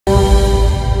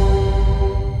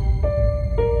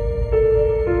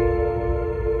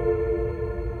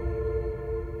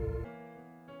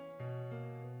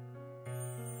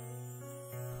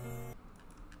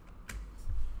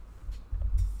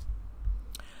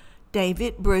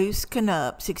David Bruce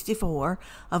Canup, 64,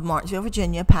 of Martinsville,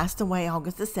 Virginia, passed away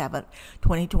August the 7th,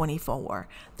 2024.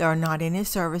 There are not any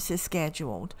services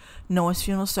scheduled. Norris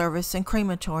Funeral Service and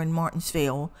Crematory in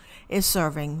Martinsville is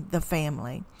serving the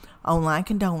family. Online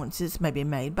condolences may be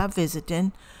made by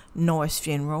visiting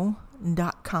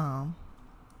norrisfuneral.com.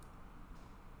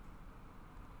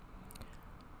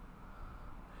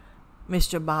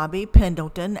 Mr. Bobby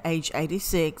Pendleton, age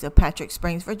 86, of Patrick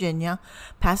Springs, Virginia,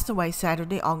 passed away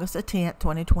Saturday, August the 10th,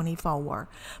 2024.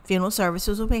 Funeral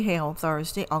services will be held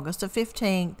Thursday, August the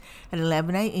 15th at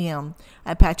 11 a.m.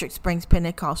 at Patrick Springs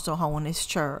Pentecostal Holiness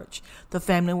Church. The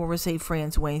family will receive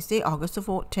friends Wednesday, August the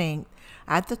 14th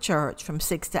at the church from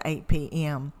 6 to 8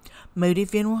 p.m. Moody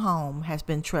Funeral Home has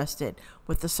been trusted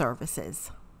with the services.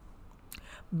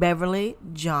 Beverly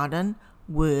Jordan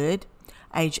Wood,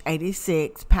 age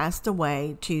 86, passed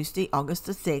away Tuesday, August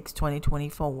the 6th,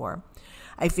 2024.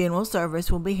 A funeral service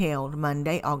will be held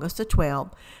Monday, August the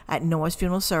 12th at Norris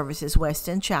Funeral Services,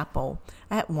 Weston Chapel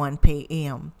at 1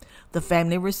 p.m. The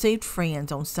family received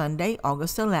friends on Sunday,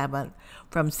 August 11th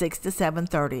from 6 to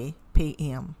 7:30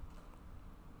 p.m.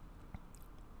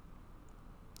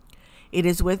 It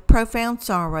is with profound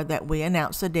sorrow that we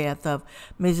announce the death of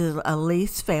Mrs.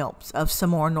 Elise Phelps of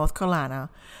Samore, North Carolina,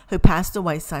 who passed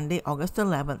away Sunday, August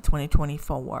 11,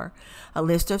 2024. A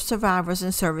list of survivors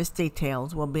and service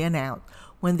details will be announced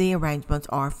when the arrangements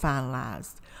are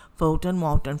finalized. Fulton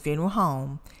Walton Funeral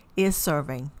Home is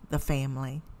serving the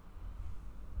family.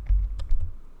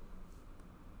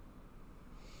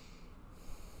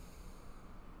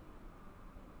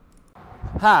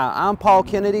 Hi, I'm Paul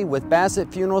Kennedy with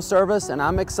Bassett Funeral Service, and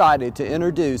I'm excited to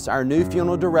introduce our new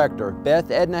funeral director,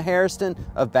 Beth Edna Hairston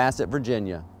of Bassett,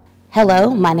 Virginia.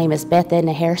 Hello, my name is Beth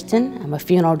Edna Hairston. I'm a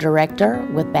funeral director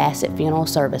with Bassett Funeral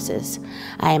Services.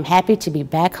 I am happy to be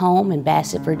back home in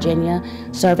Bassett, Virginia,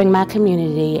 serving my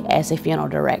community as a funeral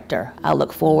director. I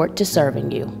look forward to serving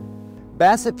you.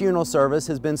 Bassett Funeral Service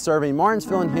has been serving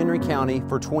Martinsville and Henry County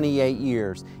for 28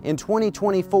 years. In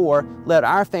 2024, let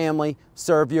our family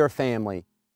serve your family.